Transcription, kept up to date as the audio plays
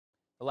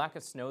The lack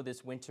of snow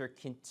this winter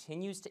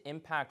continues to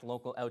impact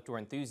local outdoor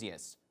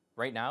enthusiasts.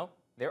 Right now,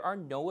 there are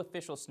no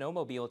official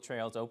snowmobile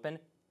trails open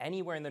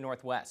anywhere in the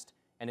Northwest,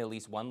 and at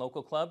least one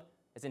local club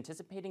is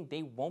anticipating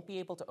they won't be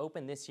able to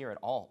open this year at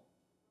all.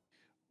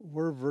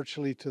 We're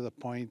virtually to the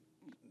point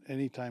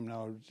anytime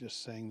now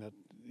just saying that,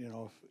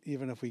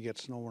 even if we get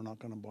snow, we're not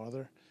going to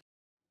bother.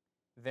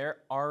 There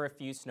are a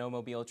few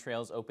snowmobile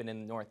trails open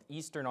in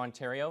northeastern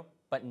Ontario,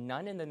 but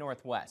none in the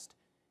Northwest.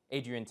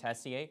 Adrian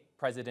Tessier,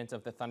 president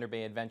of the Thunder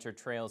Bay Adventure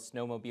Trails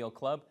Snowmobile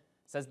Club,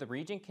 says the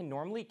region can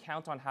normally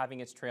count on having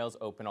its trails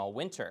open all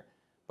winter.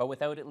 But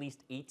without at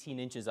least 18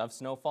 inches of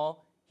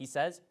snowfall, he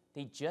says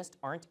they just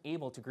aren't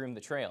able to groom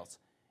the trails.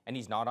 And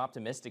he's not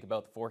optimistic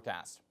about the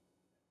forecast.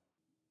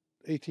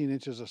 18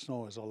 inches of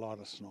snow is a lot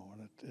of snow,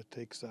 and it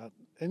takes that.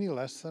 Any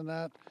less than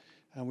that,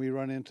 and we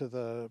run into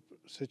the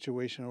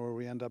situation where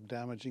we end up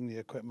damaging the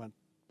equipment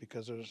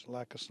because there's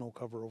lack of snow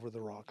cover over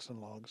the rocks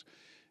and logs.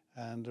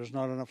 And there's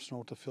not enough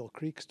snow to fill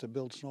creeks, to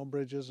build snow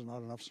bridges, and not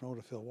enough snow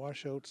to fill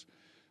washouts.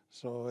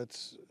 So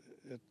it's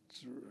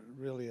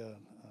really a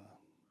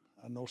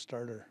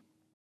no-starter.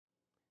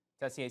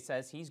 Tessier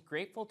says he's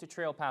grateful to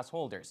Trail Pass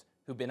holders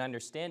who've been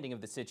understanding of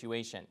the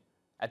situation.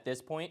 At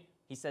this point,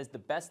 he says the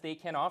best they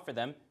can offer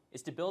them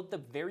is to build the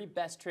very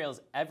best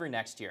trails ever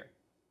next year,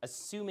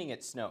 assuming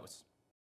it snows.